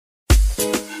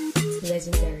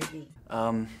Legendary beat.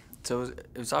 So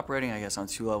it was operating, I guess, on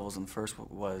two levels. And the first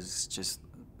was just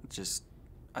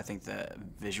I think the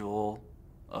visual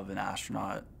of an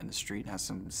astronaut in the street has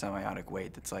some semiotic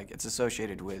weight that's like, it's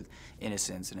associated with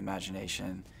innocence and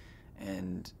imagination.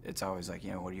 And it's always like,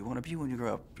 you know, what do you want to be when you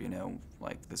grow up? You know,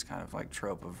 like this kind of like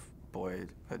trope of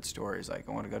boyhood stories, like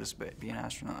I want to go to space, be an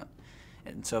astronaut.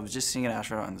 And so just seeing an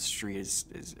astronaut on the street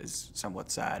is somewhat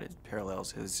sad. It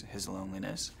parallels his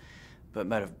loneliness. But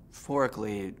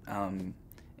metaphorically, and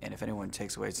if anyone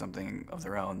takes away something of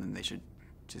their own, then they should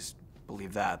just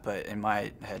believe that. But in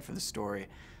my head for the story,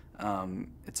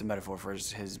 it's a metaphor for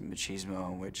his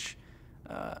machismo, in which,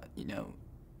 you know,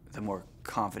 the more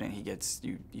confident he gets,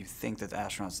 you think that the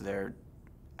astronaut's there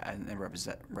and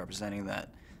representing that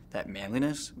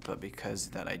manliness, but because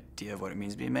that idea of what it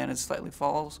means to be a man is slightly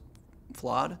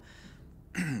flawed,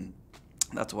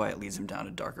 that's why it leads him down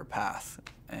a darker path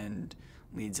and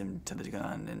leads him to the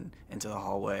gun and into the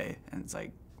hallway, and it's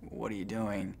like, what are you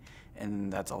doing?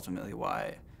 And that's ultimately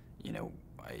why, you know,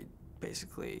 I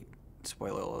basically,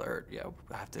 spoiler alert, you know,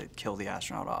 I have to kill the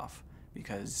astronaut off,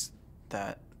 because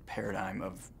that paradigm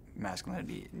of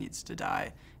masculinity needs to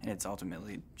die, and it's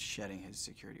ultimately shedding his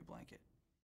security blanket.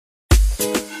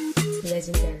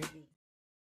 Legendary beat.